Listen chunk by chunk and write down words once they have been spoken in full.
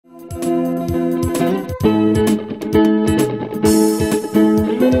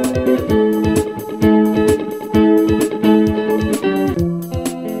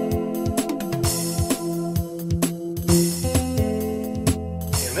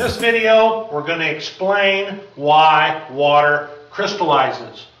this video, we're going to explain why water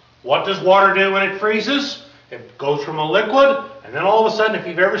crystallizes. What does water do when it freezes? It goes from a liquid, and then all of a sudden, if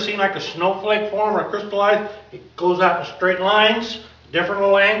you've ever seen like a snowflake form or crystallize, it goes out in straight lines, different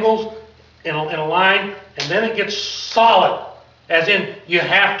little angles in a line, and then it gets solid. As in, you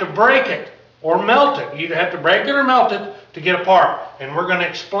have to break it or melt it. You have to break it or melt it to get apart. And we're going to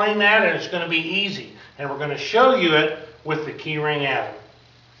explain that, and it's going to be easy. And we're going to show you it with the key ring atom.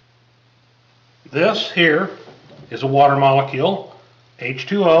 This here is a water molecule.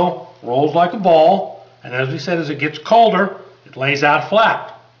 H2O rolls like a ball, and as we said, as it gets colder, it lays out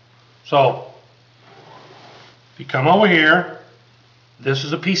flat. So, if you come over here, this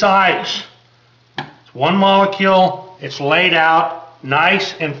is a piece of ice. It's one molecule, it's laid out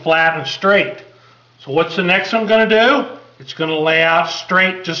nice and flat and straight. So what's the next one going to do? It's going to lay out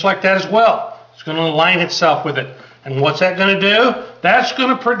straight just like that as well. It's going to align itself with it. And what's that going to do? That's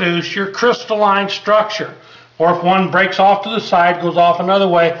going to produce your crystalline structure. Or if one breaks off to the side, goes off another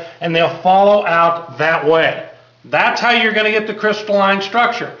way, and they'll follow out that way. That's how you're going to get the crystalline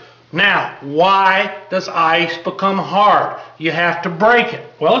structure. Now, why does ice become hard? You have to break it.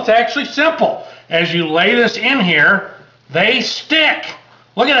 Well, it's actually simple. As you lay this in here, they stick.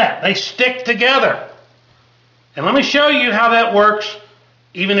 Look at that. They stick together. And let me show you how that works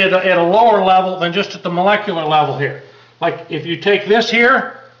even at a lower level than just at the molecular level here. Like if you take this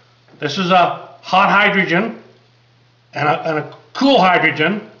here, this is a hot hydrogen and a cool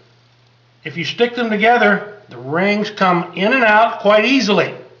hydrogen. If you stick them together, the rings come in and out quite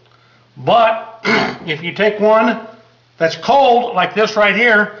easily. But if you take one that's cold, like this right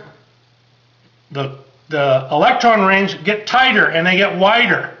here, the electron rings get tighter and they get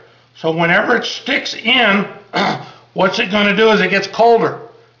wider. So whenever it sticks in, what's it going to do as it gets colder?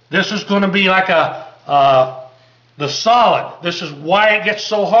 This is going to be like the solid. This is why it gets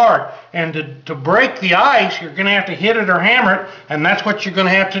so hard. And to break the ice, you're going to have to hit it or hammer it, and that's what you're going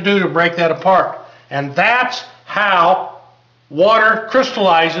to have to do to break that apart. And that's how water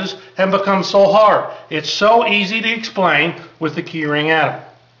crystallizes and becomes so hard. It's so easy to explain with the key ring atom.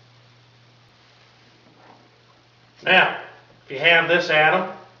 Now, if you have this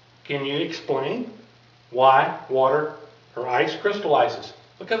atom, can you explain why water or ice crystallizes?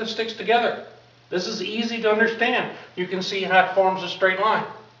 Look how it sticks together. This is easy to understand. You can see how it forms a straight line.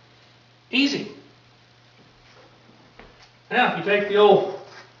 Easy. Now, if you take the old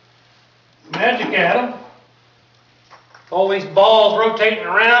magic atom, all these balls rotating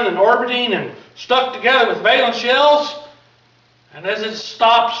around and orbiting and stuck together with valence shells, and as it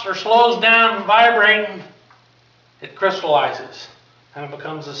stops or slows down and vibrating, it crystallizes and it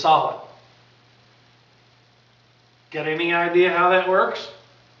becomes a solid. Got any idea how that works?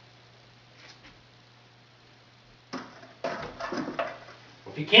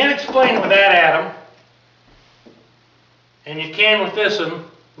 If you can't explain it with that atom, and you can with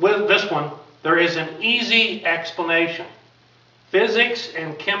this one, there is an easy explanation. Physics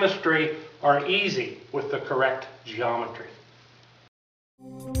and chemistry are easy with the correct geometry.